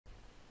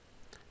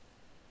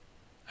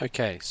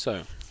Okay,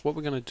 so what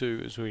we're going to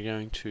do is we're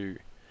going to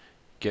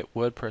get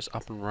WordPress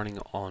up and running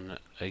on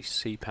a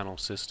cPanel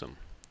system.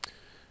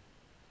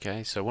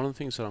 Okay, so one of the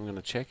things that I'm going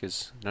to check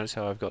is, notice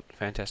how I've got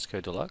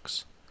Fantastico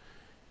Deluxe.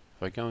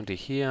 If I go into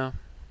here,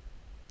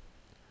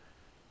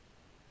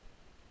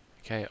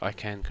 okay, I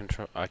can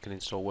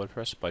install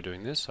WordPress by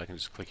doing this. I can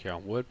just click here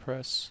on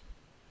WordPress,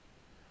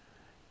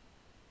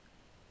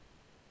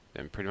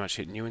 then pretty much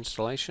hit new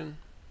installation.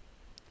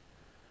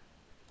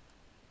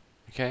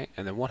 Okay,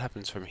 and then what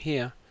happens from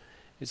here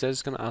is that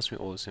it's going to ask me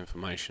all this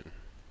information.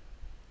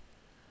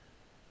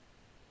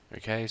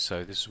 Okay,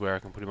 so this is where I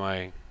can put in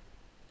my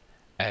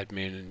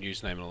admin and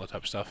username and all that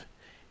type of stuff.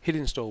 Hit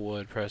install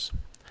WordPress.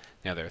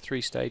 Now there are 3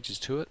 stages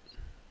to it,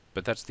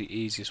 but that's the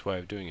easiest way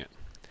of doing it.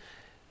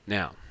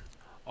 Now,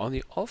 on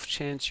the off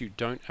chance you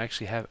don't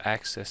actually have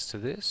access to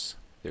this,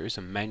 there is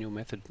a manual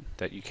method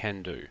that you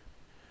can do.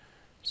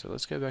 So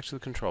let's go back to the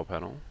control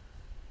panel.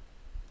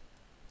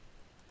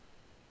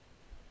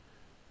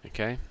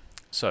 Okay,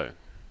 so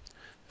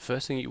the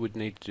first thing you would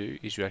need to do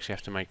is you actually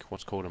have to make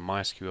what's called a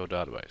MySQL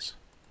database.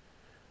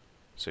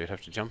 So you'd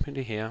have to jump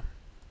into here,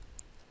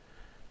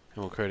 and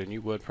we'll create a new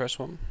WordPress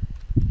one.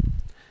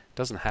 It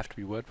doesn't have to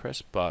be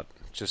WordPress, but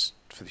just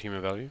for the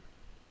human value,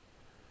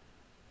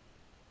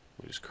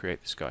 we'll just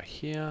create this guy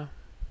here.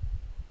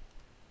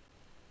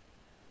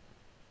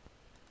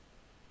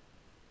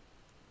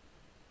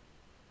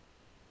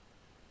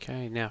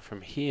 Okay, now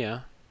from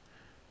here,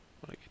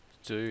 what I get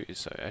to do is,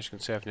 so as you can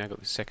see, I've now got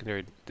this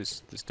secondary,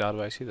 this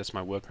database here. That's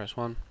my WordPress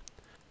one.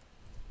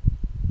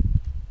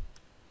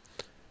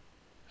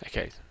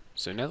 Okay,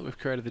 so now that we've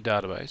created the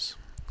database,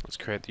 let's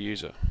create the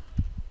user.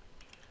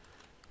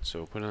 So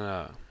we'll put in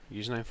a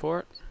username for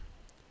it.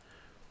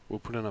 We'll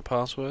put in a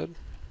password.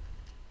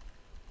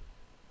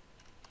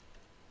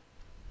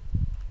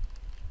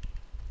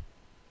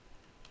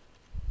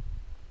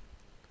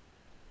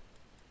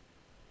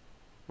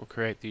 We'll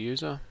create the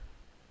user.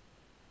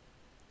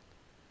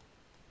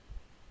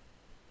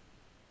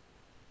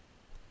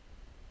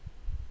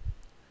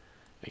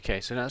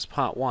 Okay, so that's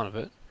part 1 of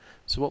it.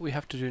 So what we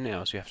have to do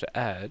now is we have to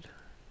add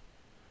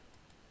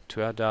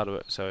to our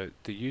database. So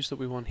the user that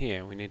we want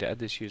here, we need to add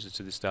this user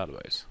to this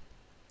database.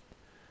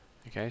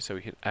 Okay, so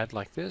we hit add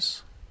like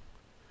this.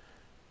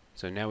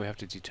 So now we have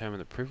to determine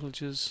the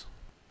privileges.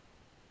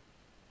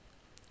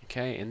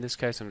 Okay, in this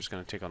case I'm just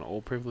going to tick on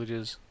all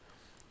privileges.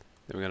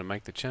 Then we're going to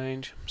make the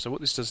change. So what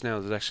this does now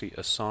is it actually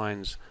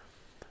assigns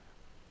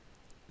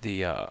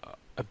the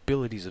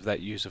abilities of that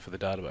user for the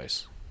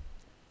database.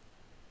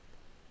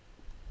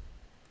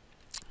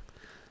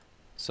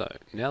 So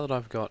now that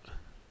I've got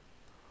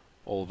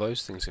all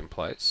those things in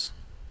place,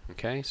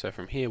 okay, so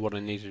from here what I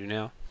need to do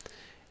now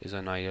is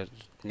I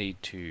need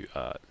to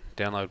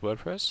download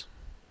WordPress.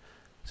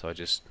 So I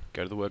just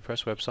go to the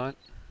WordPress website,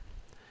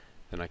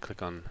 then I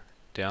click on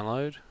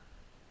download,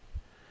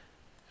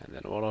 and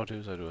then what I'll do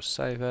is I'll do a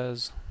save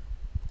as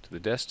to the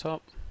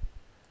desktop,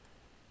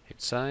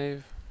 hit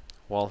save.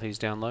 While he's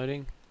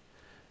downloading,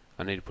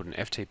 I need to put an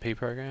FTP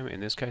program. In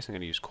this case I'm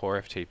going to use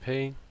Core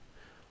FTP.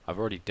 I've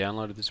already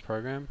downloaded this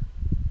program,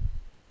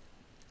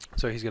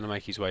 so he's going to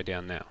make his way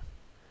down now.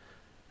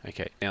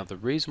 Okay, now the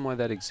reason why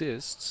that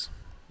exists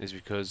is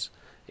because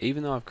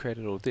even though I've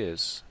created all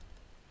this,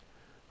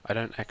 I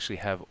don't actually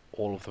have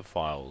all of the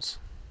files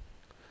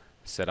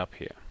set up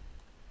here.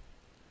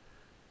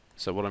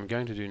 So what I'm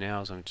going to do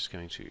now is I'm just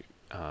going to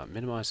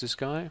minimize this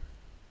guy.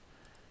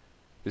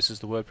 This is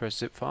the WordPress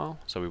zip file,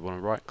 so we want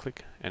to right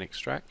click and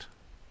extract.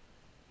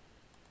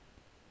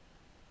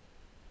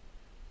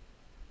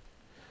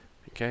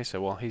 Okay,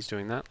 so while he's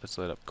doing that, let's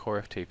load up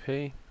Core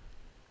FTP.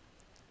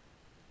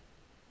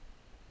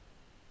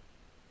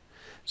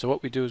 So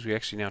what we do is we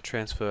actually now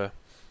transfer,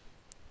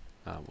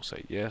 we'll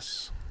say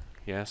yes,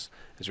 yes,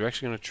 is we're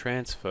actually going to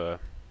transfer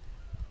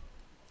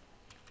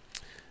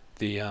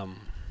the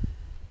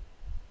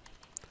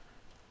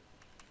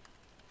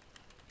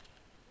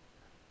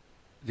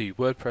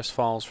WordPress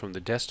files from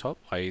the desktop,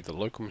 i.e. the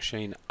local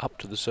machine, up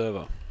to the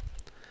server.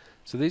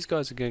 So these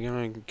guys are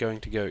going to go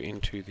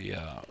into the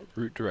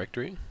root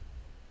directory.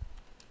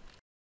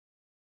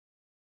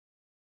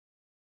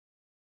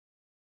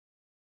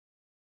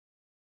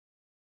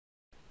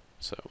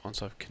 So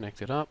once I've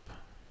connected up,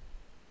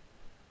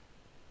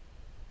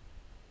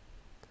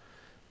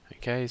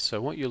 okay,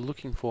 so what you're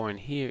looking for in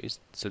here is,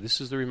 so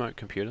this is the remote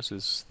computer, so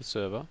this is the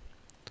server.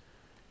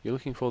 You're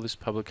looking for this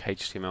public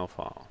HTML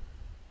file.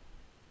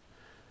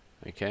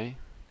 Okay,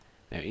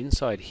 now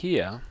inside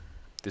here,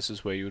 this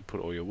is where you would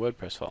put all your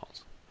WordPress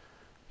files.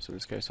 So in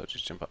this case I'll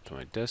just jump up to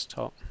my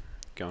desktop,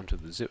 go into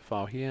the zip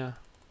file here,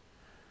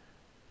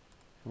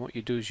 and what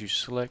you do is you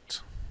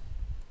select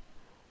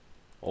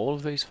all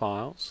of these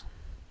files,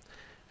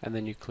 and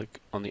then you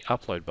click on the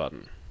upload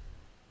button.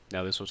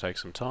 Now this will take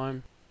some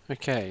time.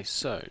 Okay,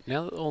 so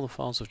now that all the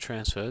files have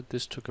transferred,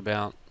 this took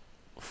about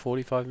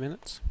 45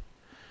 minutes.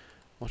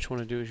 What you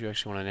want to do is you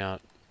actually want to now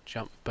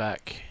jump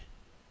back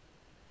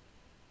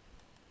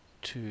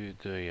to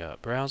the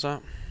browser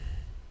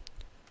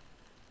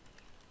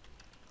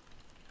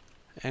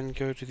and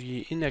go to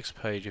the index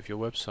page of your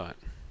website.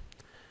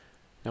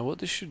 Now what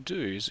this should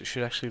do is it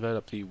should actually load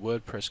up the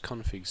WordPress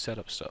config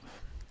setup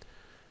stuff.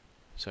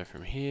 So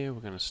from here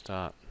we're going to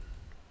start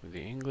with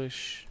the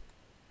English.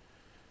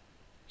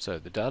 So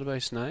the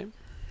database name,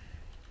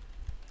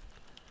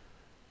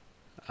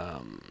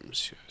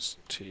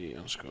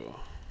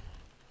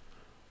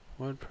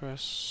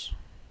 CST_WordPress.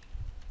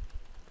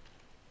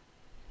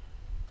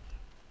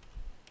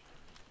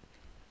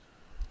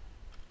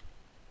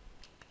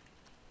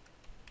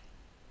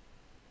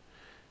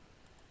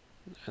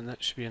 And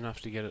that should be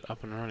enough to get it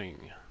up and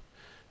running.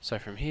 So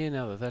from here,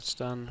 now that that's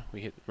done,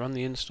 we hit run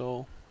the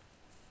install.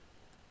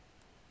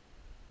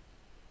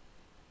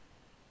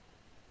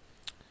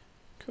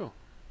 Cool.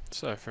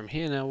 So from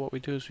here now what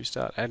we do is we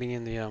start adding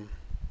in the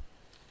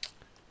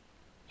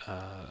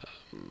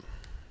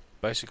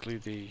basically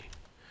the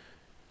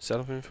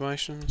setup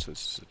information. So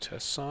this is a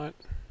test site.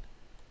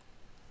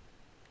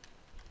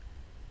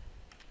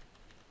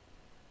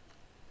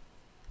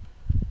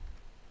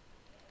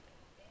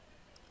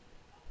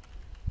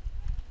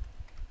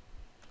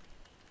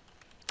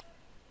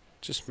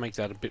 Just make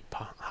that a bit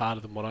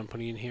harder than what I'm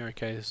putting in here.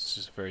 Okay, this is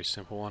just a very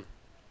simple one.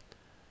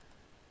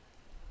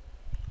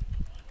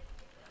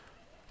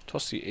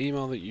 Toss the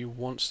email that you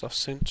want stuff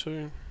sent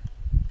to.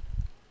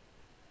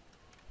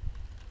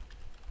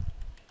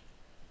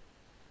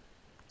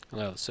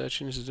 Allow the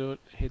search engine to do it.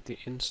 Hit the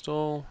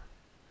install,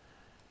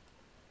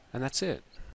 and that's it.